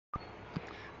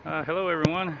Hello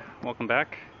everyone, welcome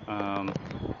back.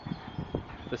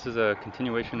 This is a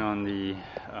continuation on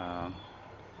uh,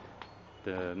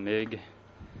 the MIG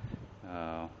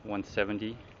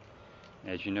 170.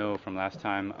 As you know from last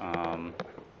time,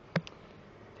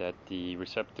 that the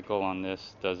receptacle on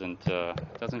this doesn't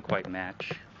quite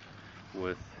match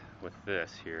with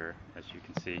this here. As you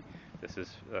can see, this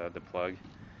is the plug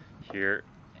here,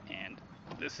 and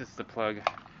this is the plug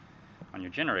on your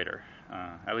generator.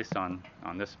 At least on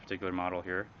this particular model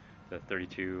here, the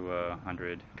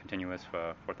 3200 continuous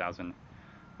 4000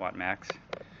 watt max.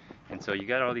 And so you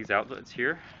got all these outlets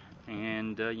here,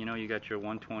 and you got your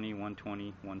 120,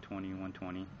 120, 120,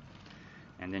 120,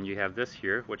 and then you have this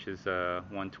here, which is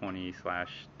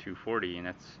 120/240, and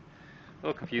that's a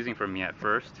little confusing for me at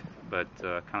first, but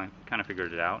kind of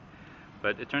figured it out.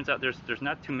 But it turns out there's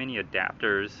not too many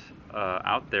adapters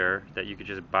out there that you could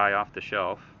just buy off the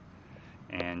shelf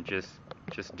and just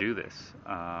do this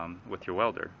with your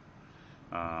welder.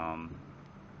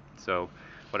 So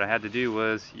what I had to do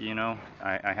was,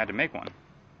 I had to make one.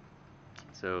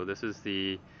 So this is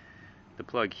the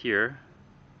plug here,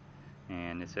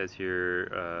 and it says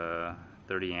here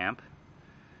 30 amp,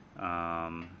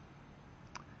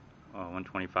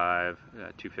 125,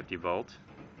 250 volt,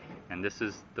 and this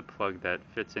is the plug that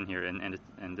fits in here, and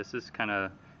this is kind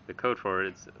of the code for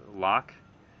it. It's lock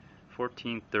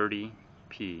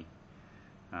 1430P.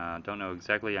 Don't know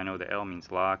exactly. I know the L means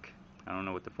lock. I don't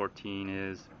know what the 14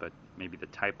 is, but maybe the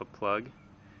type of plug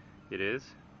it is,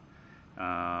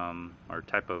 or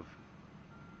type of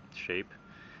shape.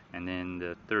 And then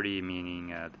the 30 meaning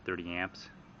the 30 amps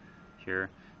here,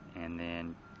 and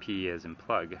then P as in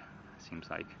plug, seems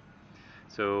like.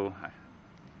 So,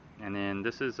 and then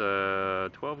this is a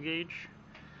 12 gauge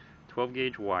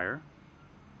wire.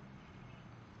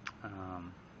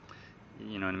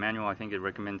 In the manual, I think it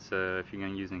recommends if you're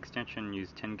going to use an extension,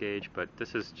 use 10 gauge, but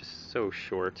this is just so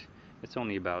short. It's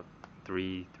only about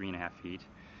 3.5 feet.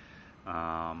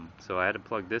 So I had to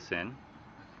plug this in,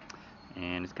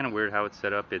 and it's kind of weird how it's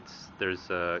set up. There's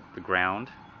the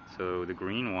ground, so the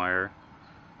green wire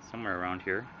somewhere around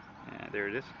here. There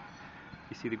it is.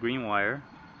 You see the green wire,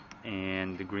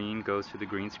 and the green goes to the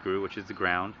green screw, which is the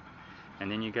ground,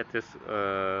 and then you get this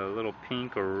little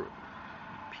pink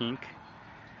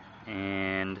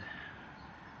and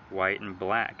white and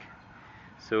black.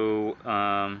 So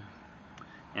and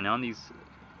on the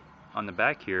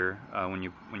back here, when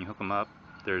you hook them up,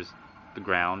 there's the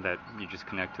ground that you just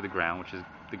connect to the ground, which is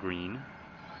the green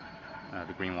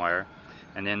wire,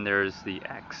 and then there's the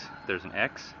X. There's an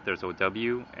X, there's a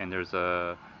W, and there's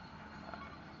a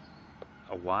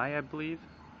Y, I believe.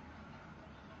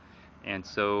 And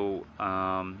so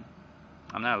I'm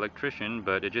not an electrician,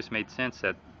 but it just made sense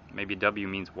that maybe W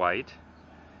means white,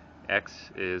 X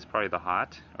is probably the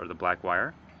hot or the black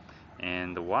wire,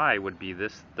 and the Y would be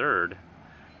this third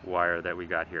wire that we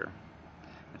got here.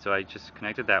 And so I just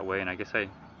connected that way, and I guess I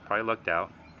probably lucked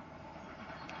out.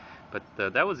 But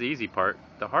that was the easy part.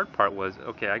 The hard part was,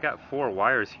 okay, I got 4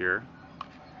 wires here,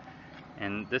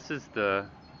 and this is the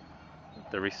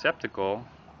receptacle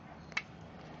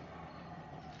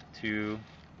to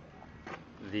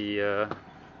the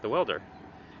welder.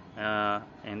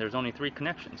 And there's only 3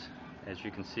 connections, as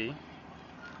you can see.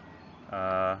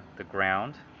 The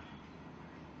ground,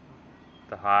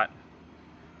 the hot,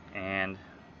 and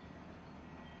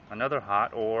another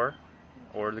hot, or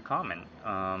the common.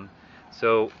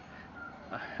 So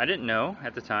I didn't know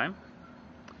at the time,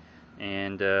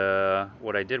 and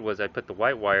what I did was I put the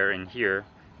white wire in here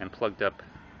and plugged up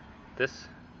this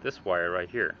wire right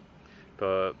here.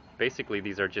 But basically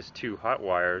these are just 2 hot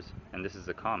wires, and this is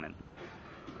the common.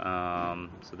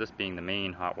 So this being the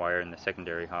main hot wire and the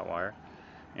secondary hot wire.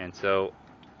 And so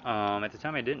at the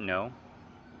time I didn't know,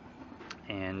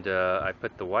 and I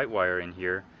put the white wire in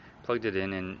here, plugged it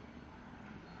in, and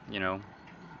the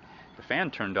fan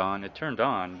turned on. It turned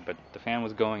on, but the fan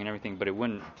was going and everything, but it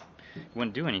wouldn't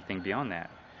do anything beyond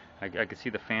that. I could see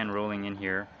the fan rolling in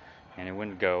here, and it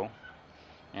wouldn't go.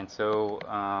 And so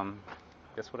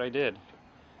guess what I did?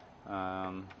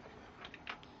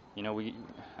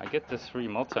 I get this free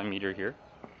multimeter here,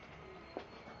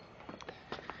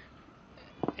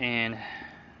 and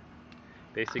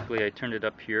basically I turned it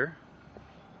up here.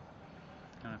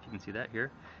 I don't know if you can see that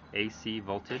here. AC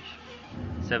voltage,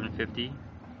 750,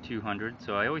 200.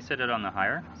 So I always set it on the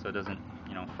higher, so it doesn't,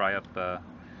 fry up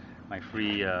my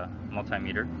free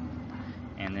multimeter.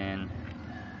 And then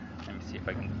let me see if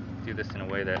I can do this in a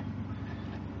way that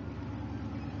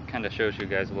kind of shows you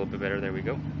guys a little bit better. There we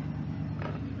go.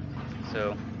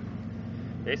 So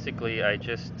basically I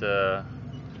just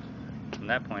from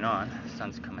that point on, the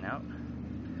sun's coming out,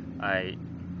 I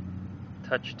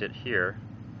touched it here,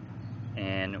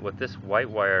 and with this white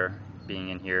wire being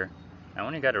in here, I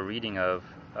only got a reading of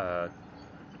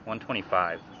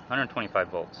 125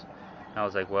 volts. And I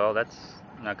was like, well, that's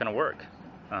not gonna work.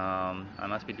 I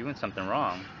must be doing something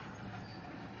wrong.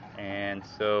 And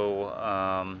so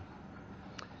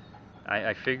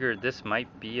I figured this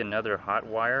might be another hot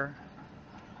wire.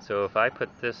 So if I put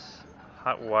this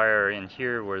hot wire in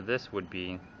here where this would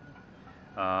be,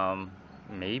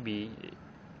 maybe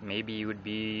it would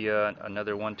be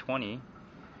another 120,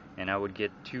 and I would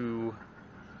get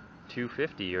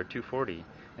 250 or 240.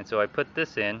 And so I put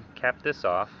this in, capped this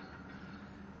off.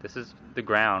 This is the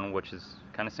ground, which is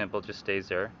kind of simple, just stays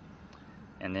there.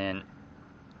 And then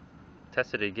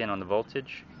tested it again on the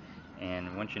voltage,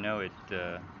 and once you know it,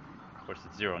 of course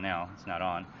it's zero now, it's not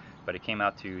on, but it came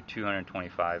out to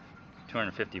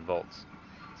 250 volts.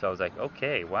 So I was like,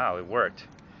 okay, wow, it worked.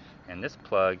 And this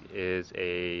plug is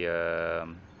it's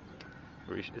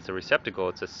a receptacle.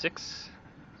 It's a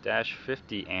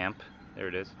 6-50 amp. There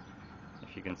it is,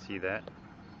 if you can see that.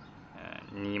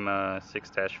 NEMA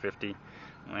 6-50,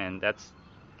 and that's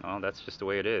just the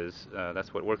way it is.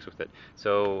 That's what works with it.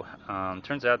 So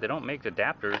turns out they don't make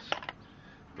adapters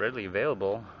readily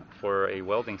available for a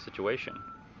welding situation.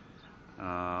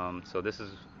 So this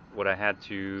is what I had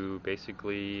to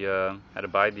basically had to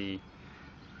buy the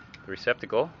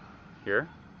receptacle here,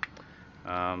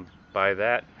 buy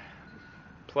that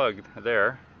plug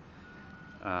there,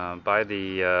 buy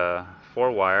the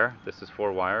 4-wire. This is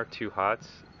 4-wire, 2 hots,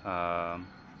 a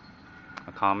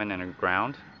common and a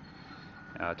ground,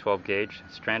 12 gauge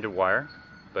stranded wire,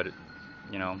 but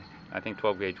you know, I think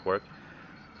 12 gauge worked.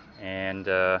 And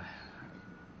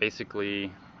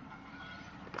basically,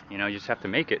 you know, you just have to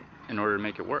make it in order to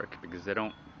make it work, because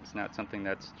it's not something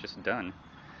that's just done.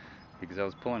 Because I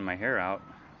was pulling my hair out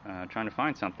trying to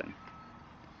find something.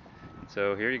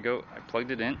 So here you go, I plugged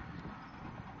it in,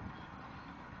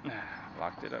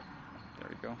 locked it up, there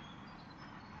we go,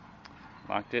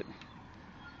 locked it,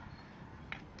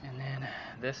 and then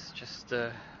this just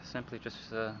simply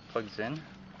just plugs in.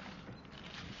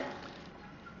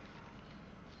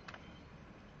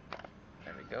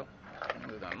 There we go,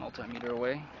 move that multimeter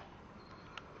away.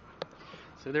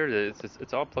 So there it is,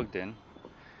 it's all plugged in,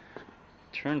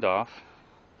 turned off,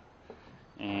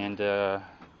 and of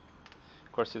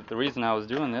course the reason I was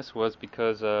doing this was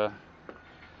because I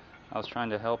was trying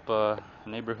to help a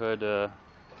neighborhood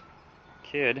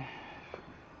kid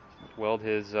weld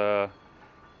his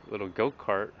little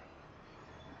go-kart,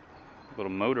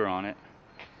 little motor on it,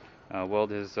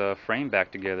 weld his frame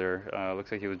back together. Looks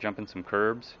like he was jumping some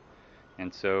curbs,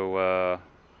 and so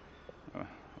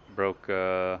broke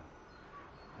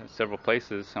several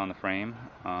places on the frame.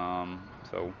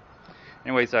 So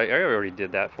anyways, I already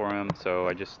did that for him, so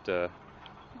I just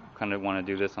kind of want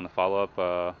to do this on the follow-up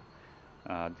to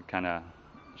kind of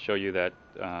show you that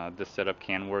this setup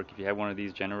can work if you have one of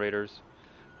these generators.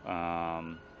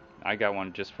 I got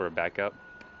one just for a backup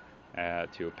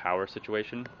to a power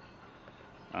situation,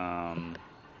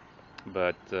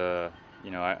 but you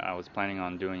know, I was planning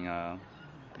on doing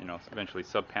you know, eventually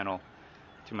sub panel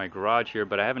to my garage here,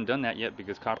 but I haven't done that yet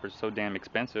because copper is so damn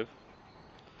expensive.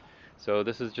 So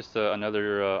this is just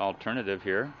another alternative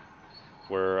here,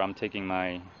 where I'm taking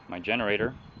my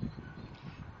generator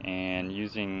and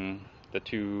using the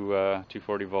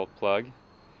 240 volt plug,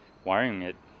 wiring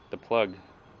it, the plug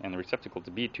and the receptacle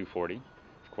to be 240,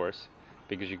 of course,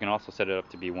 because you can also set it up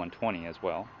to be 120 as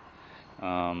well.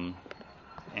 And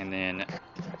then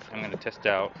I'm going to test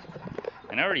out,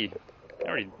 and I already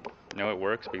know it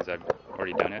works because I've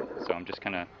already done it, so I'm just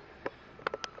kind of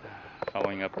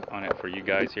following up on it for you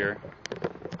guys here.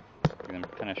 I'm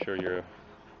kind of sure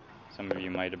some of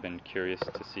you might have been curious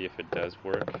to see if it does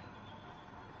work.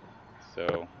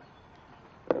 So,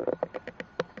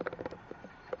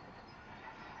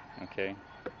 okay,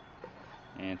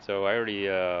 and so I already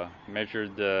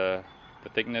measured the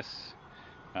thickness,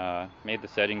 made the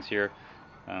settings here.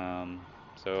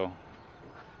 So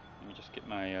let me just get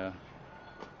my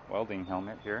welding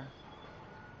helmet here.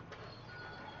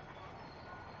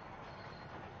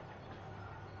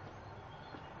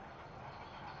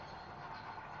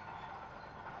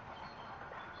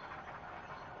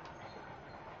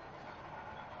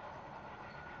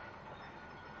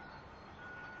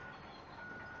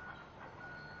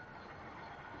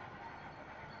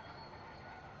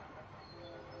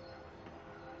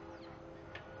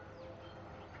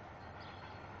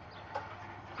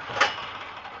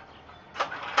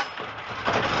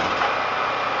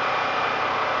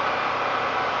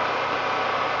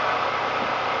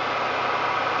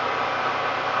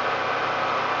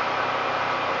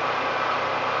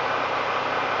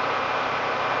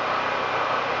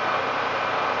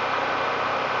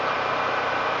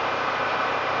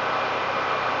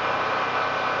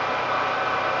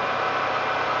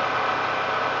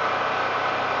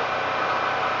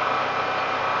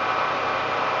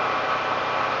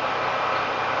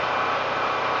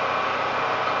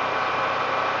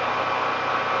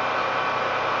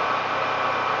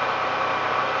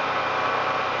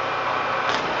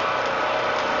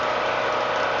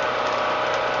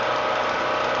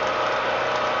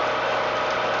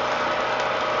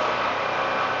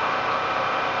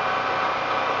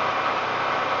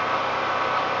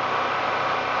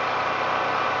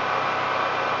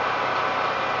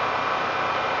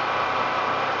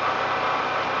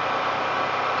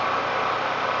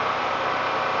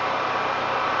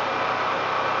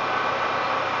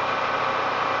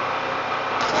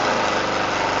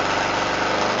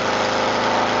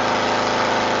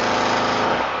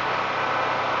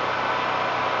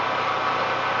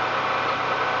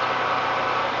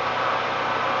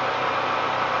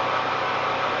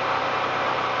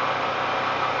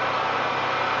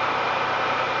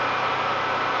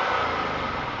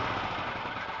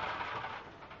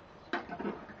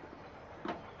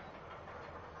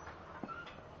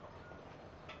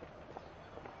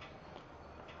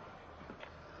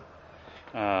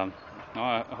 Um,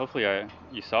 hopefully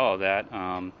you saw that.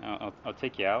 I'll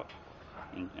take you out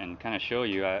and kind of show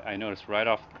you. I noticed right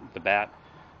off the bat,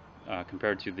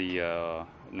 compared to the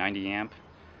 90 amp,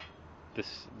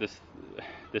 this this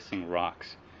this thing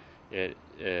rocks. It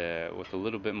with a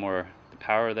little bit more the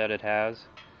power that it has,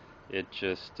 it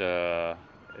just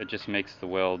makes the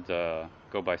weld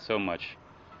go by so much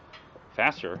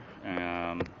faster.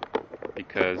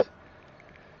 Because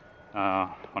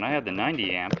when I had the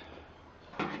 90 amp,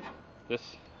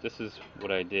 this this is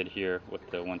what I did here with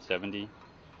the 170.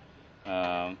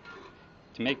 Um,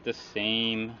 to make the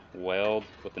same weld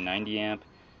with the 90 amp,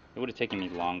 it would have taken me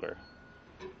longer.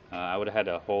 I would have had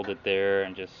to hold it there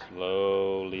and just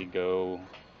slowly go.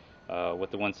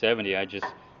 With the 170, if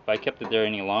I kept it there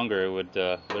any longer, it would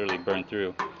literally burn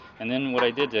through. And then what I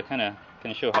did to kind of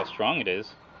show how strong it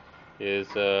is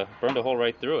burned a hole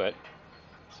right through it.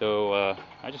 So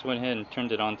I just went ahead and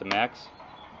turned it on to max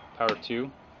power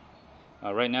 2.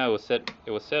 Right now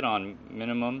it was set on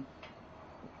minimum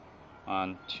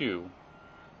on 2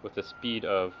 with a speed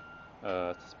of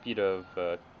 2.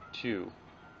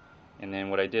 And then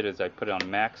what I did is I put it on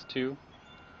max 2,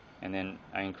 and then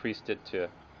I increased it to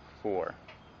 4.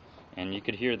 And you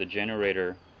could hear the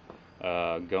generator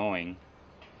going,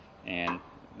 and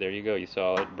there you go. You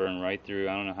saw it burn right through.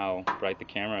 I don't know how bright the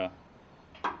camera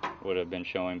would have been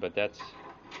showing, but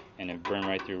and it burned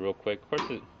right through real quick. Of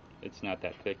course, it's not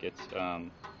that thick.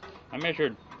 I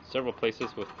measured several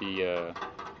places with the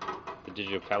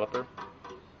digital caliper,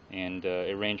 and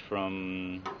it ranged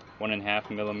from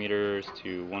 1.5 millimeters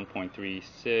to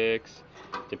 1.36,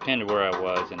 depended where I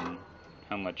was and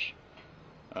how much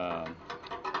I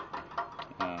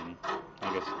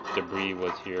guess debris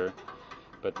was here.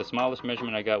 But the smallest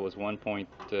measurement I got was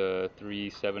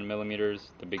 1.37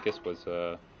 millimeters. The biggest was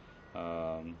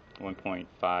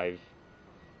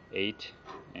 1.58.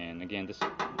 And again, this,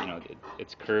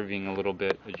 it's curving a little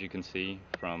bit, as you can see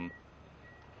from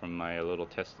my little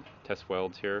test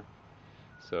welds here.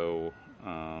 So,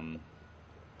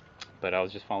 but I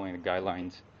was just following the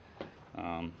guidelines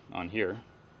on here.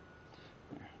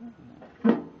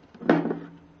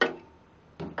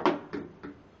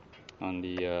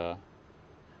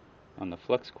 On the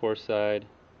flux core side,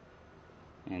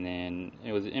 and then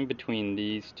it was in between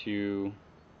these two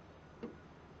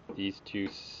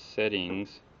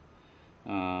settings.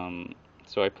 So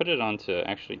I put it on to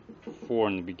actually 4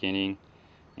 in the beginning,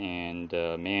 and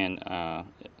man,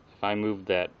 if I moved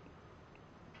the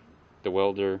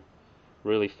welder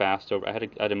really fast over, I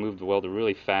had to move the welder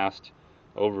really fast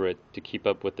over it to keep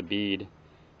up with the bead,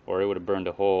 or it would have burned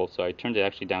a hole. So I turned it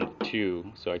actually down to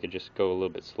 2, so I could just go a little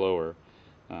bit slower.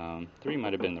 3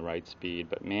 might have been the right speed,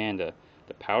 but man, the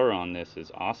power on this is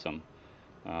awesome.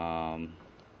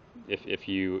 If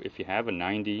you have a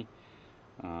 90,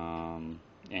 and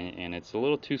it's a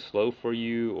little too slow for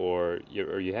you, or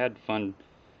you had fun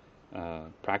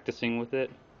practicing with it,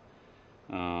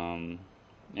 and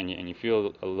you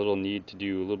feel a little need to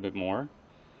do a little bit more,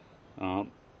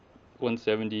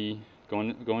 170,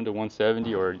 going to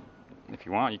 170, or if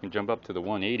you want, you can jump up to the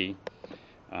 180.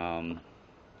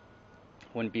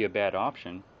 Wouldn't be a bad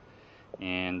option.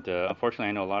 And unfortunately,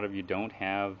 I know a lot of you don't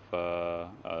have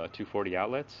 240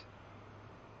 outlets,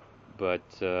 but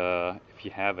if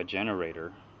you have a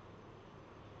generator,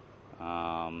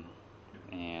 and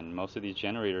most of these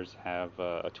generators have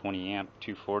a 20 amp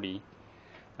 240,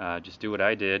 just do what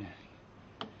I did.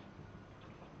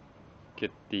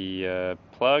 Get the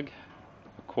plug,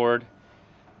 a cord,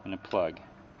 and a plug.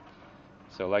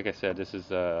 So like I said, this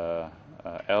is a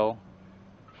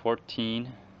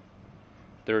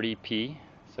L1430P,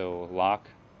 so lock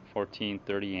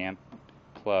 1430 amp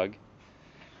plug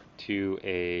to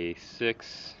a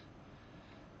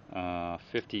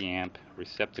 650 amp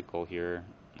receptacle here,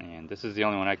 and this is the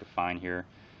only one I could find here.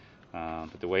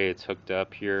 But the way it's hooked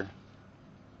up here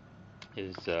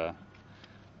is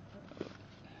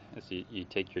you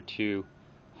take your 2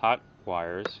 hot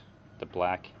wires, the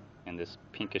black and this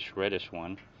pinkish reddish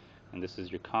one, and this is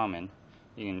your common.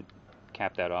 You can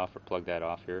cap that off or plug that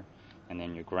off here, and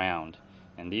then your ground.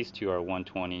 And these two are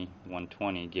 120,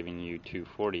 120, giving you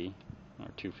 240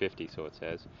 or 250, so it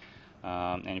says.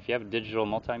 And if you have a digital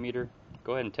multimeter,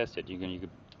 go ahead and test it. You can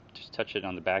just touch it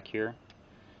on the back here,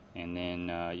 and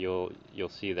then you'll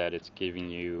see that it's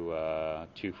giving you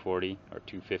 240 or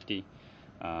 250.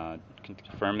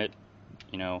 Confirm it.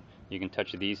 You can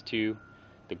touch these two,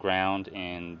 the ground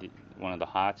and one of the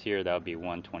hots here. That would be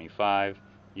 125.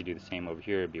 You do the same over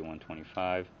here, it'd be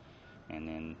 125, and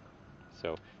then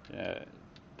so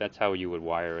that's how you would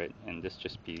wire it, and this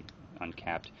just be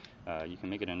uncapped. You can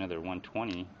make it another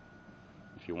 120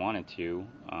 if you wanted to.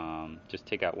 Just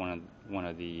take out one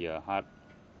of the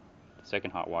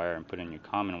second hot wire and put in your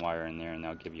common wire in there, and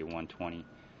that'll give you 120,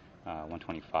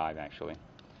 125 actually.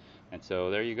 And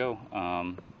so there you go.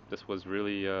 This was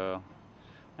really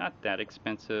not that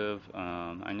expensive.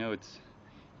 I know it's,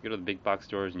 you go to the big box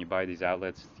stores and you buy these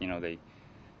outlets, you know, they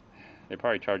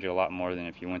probably charge you a lot more than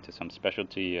if you went to some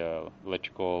specialty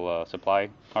electrical supply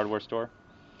hardware store.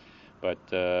 But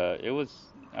it was,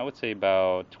 I would say,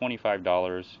 about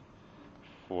 $25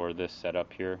 for this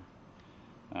setup here.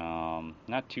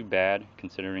 Not too bad,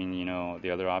 considering, you know, the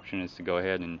other option is to go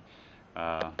ahead and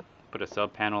put a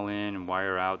sub panel in and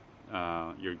wire out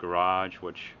your garage,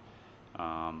 which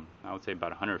I would say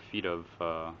about 100 feet of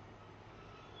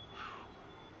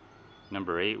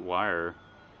number 8 wire.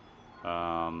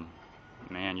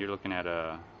 Man, you're looking at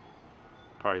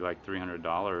probably like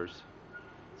 $300.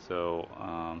 So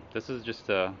this is just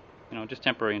you know, just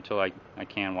temporary until I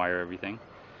can wire everything,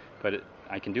 but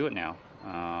I can do it now.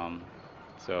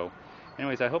 So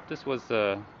anyways, I hope this was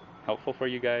helpful for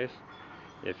you guys.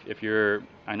 If you're,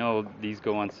 I know these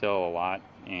go on sale a lot,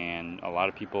 and a lot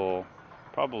of people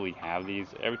probably have these.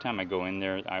 Every time I go in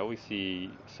there, I always see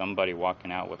somebody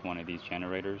walking out with one of these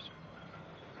generators.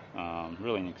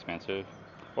 Really inexpensive.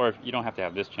 Or if you don't have to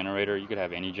have this generator, you could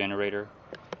have any generator.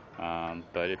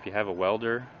 But if you have a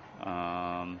welder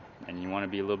and you want to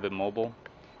be a little bit mobile,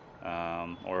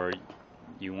 or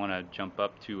you want to jump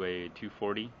up to a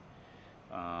 240,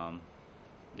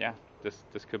 yeah,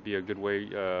 this could be a good way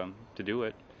to do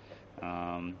it.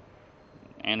 And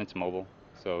it's mobile,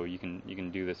 so you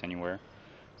can do this anywhere.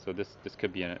 So this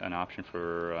could be an option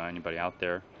for anybody out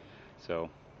there. So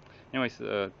anyways,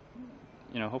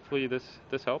 you know, hopefully this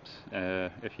helps.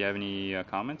 If you have any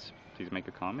comments, please make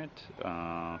a comment.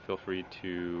 Feel free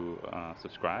to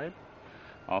subscribe.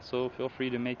 Also, feel free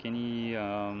to make any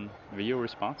video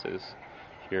responses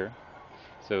here.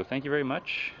 So thank you very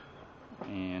much,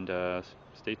 and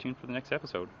stay tuned for the next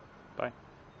episode. Bye.